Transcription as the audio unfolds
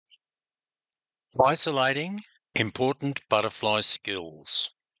Isolating important butterfly skills.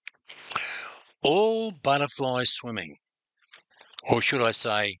 All butterfly swimming, or should I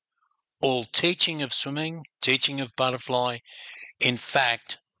say, all teaching of swimming, teaching of butterfly, in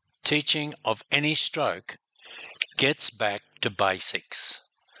fact, teaching of any stroke, gets back to basics.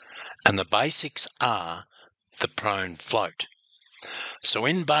 And the basics are the prone float. So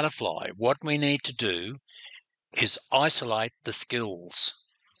in butterfly, what we need to do is isolate the skills.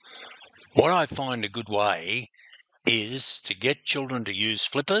 What I find a good way is to get children to use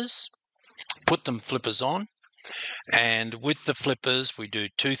flippers, put them flippers on, and with the flippers we do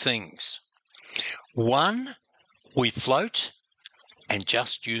two things. One, we float and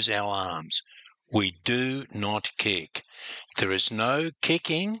just use our arms. We do not kick. There is no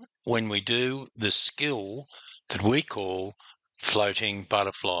kicking when we do the skill that we call floating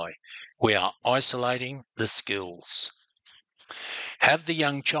butterfly. We are isolating the skills. Have the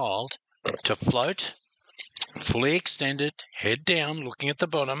young child to float, fully extended, head down, looking at the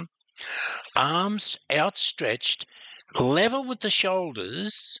bottom, arms outstretched, level with the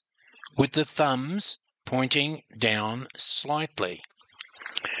shoulders, with the thumbs pointing down slightly.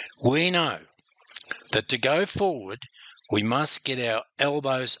 We know that to go forward, we must get our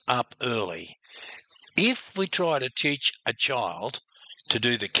elbows up early. If we try to teach a child to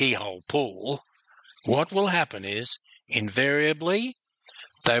do the keyhole pull, what will happen is, invariably,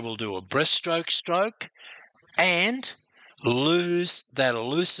 they will do a breaststroke stroke and lose that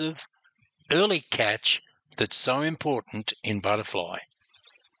elusive early catch that's so important in butterfly.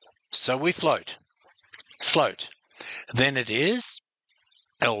 So we float. Then it is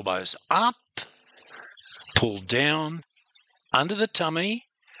elbows up, pull down under the tummy,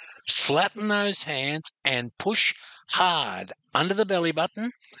 flatten those hands and push hard under the belly button,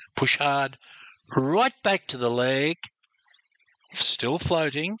 push hard right back to the leg, still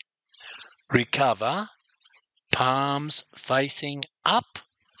floating, recover, palms facing up,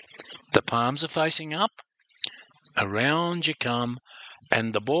 the palms are facing up, around you come,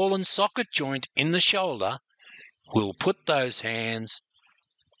 and the ball and socket joint in the shoulder will put those hands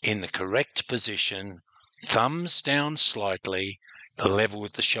in the correct position, thumbs down slightly, level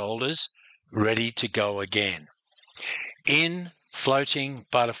with the shoulders, ready to go again. In floating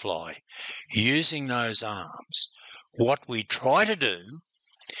butterfly, using those arms, what we try to do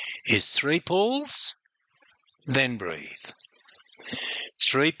is 3 pulls, then breathe.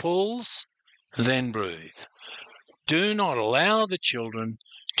 3 pulls, then breathe. Do not allow the children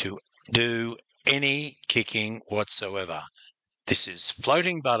to do any kicking whatsoever. This is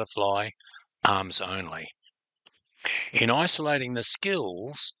floating butterfly, arms only. In isolating the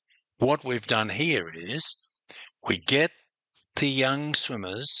skills, what we've done here is we get the young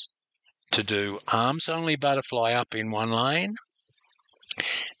swimmers to do arms only butterfly up in one lane,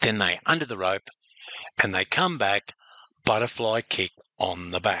 then they under the rope and they come back, butterfly kick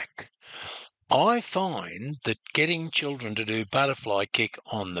on the back. I find that getting children to do butterfly kick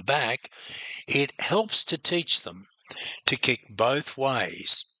on the back, it helps to teach them to kick both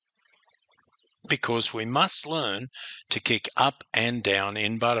ways, because we must learn to kick up and down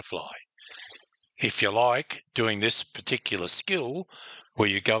in butterfly. If you like doing this particular skill where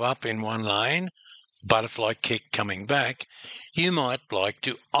you go up in one lane, butterfly kick coming back, you might like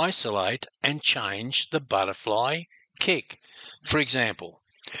to isolate and change the butterfly kick. For example,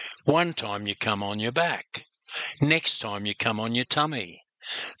 one time you come on your back, next time you come on your tummy,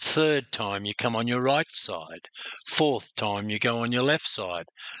 third time you come on your right side, fourth time you go on your left side.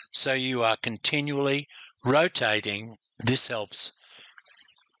 So you are continually rotating. This helps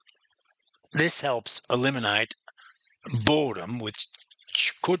eliminate boredom, which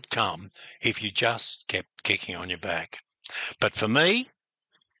could come if you just kept kicking on your back. But for me,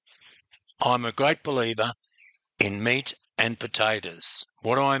 I'm a great believer in meat and potatoes.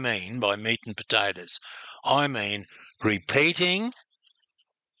 What do I mean by meat and potatoes? I mean repeating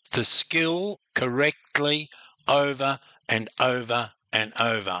the skill correctly over and over and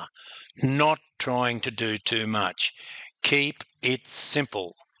over, not trying to do too much. Keep it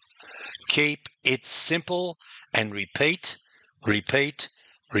simple. Keep it simple and repeat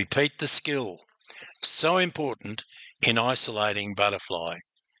the skill. So important in isolating butterfly.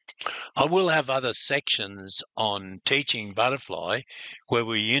 I will have other sections on teaching butterfly where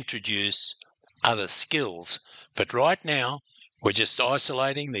we introduce other skills, but right now we're just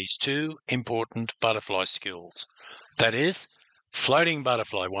isolating these two important butterfly skills. That is, floating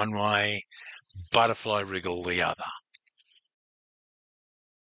butterfly one way, butterfly wriggle the other.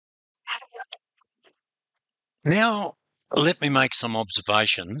 Now, let me make some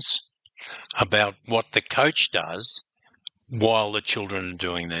observations about what the coach does while the children are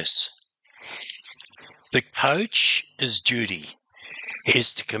doing this. The coach's duty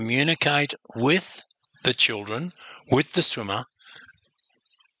is to communicate with the children, with the swimmer,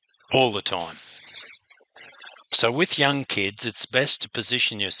 all the time. So with young kids, it's best to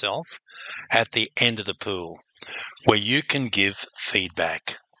position yourself at the end of the pool where you can give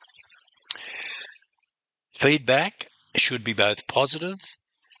feedback. Feedback should be both positive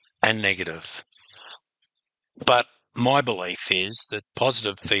and negative. But my belief is that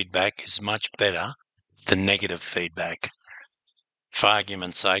positive feedback is much better than negative feedback. For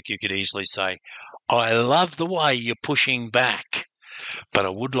argument's sake, you could easily say, I love the way you're pushing back, but I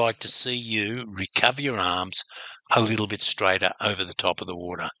would like to see you recover your arms a little bit straighter over the top of the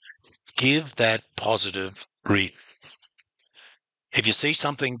water. Give that positive If you see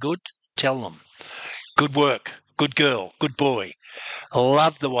something good, tell them. Good work, good girl, good boy.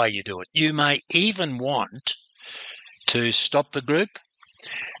 Love the way you do it. You may even want to stop the group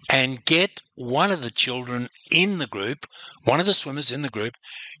and get one of the children in the group, one of the swimmers in the group,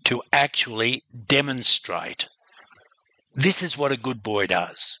 to actually demonstrate. This is what a good boy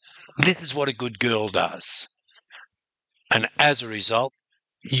does. This is what a good girl does. And as a result,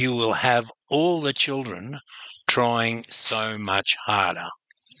 you will have all the children trying so much harder.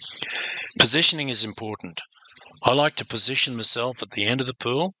 Positioning is important. I like to position myself at the end of the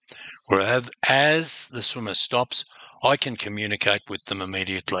pool where as the swimmer stops, I can communicate with them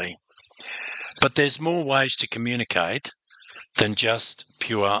immediately. But there's more ways to communicate than just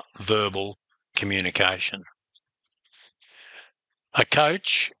pure verbal communication. A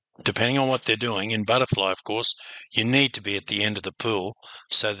coach, depending on what they're doing, in butterfly, of course, you need to be at the end of the pool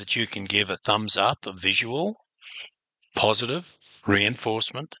so that you can give a thumbs up, a visual, positive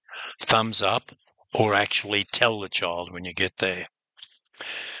reinforcement, thumbs up, or actually tell the child when you get there.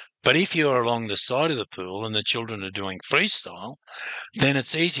 But if you're along the side of the pool and the children are doing freestyle, then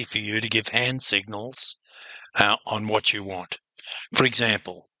it's easy for you to give hand signals on what you want. For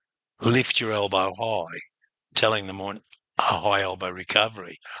example, lift your elbow high, telling them on a high elbow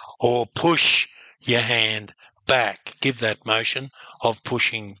recovery, or push your hand back. Give that motion of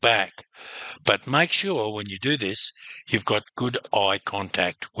pushing back. But make sure when you do this, you've got good eye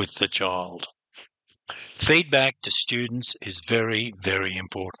contact with the child. Feedback to students is very, very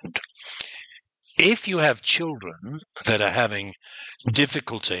important. If you have children that are having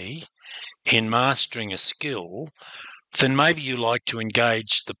difficulty in mastering a skill, then maybe you like to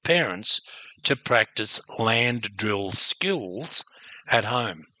engage the parents to practice land drill skills at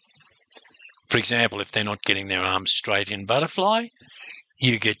home. For example, if they're not getting their arms straight in butterfly,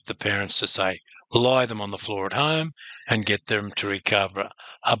 you get the parents to say, lie them on the floor at home and get them to recover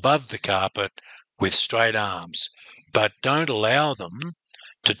above the carpet with straight arms. But don't allow them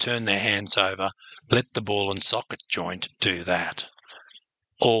to turn their hands over. Let the ball and socket joint do that.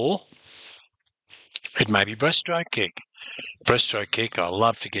 Or it may be breaststroke kick. Breaststroke kick, I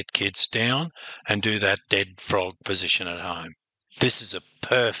love to get kids down and do that dead frog position at home. This is a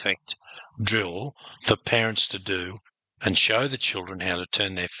perfect drill for parents to do and show the children how to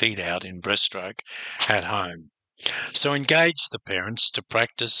turn their feet out in breaststroke at home. So engage the parents to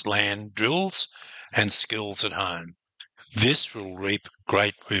practice land drills and skills at home. This will reap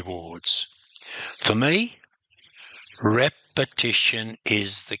great rewards. For me, repetition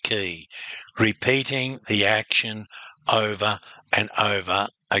is the key. Repeating the action over and over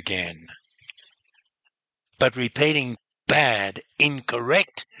again. But repeating bad,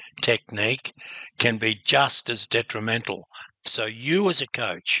 incorrect technique can be just as detrimental. So you as a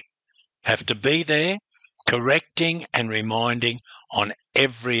coach have to be there correcting and reminding on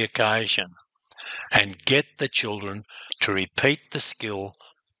every occasion and get the children to repeat the skill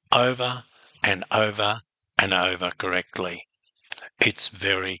over and over and over correctly. It's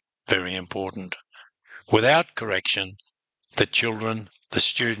very, very important. Without correction, the children, the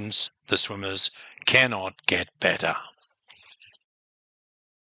students, the swimmers cannot get better.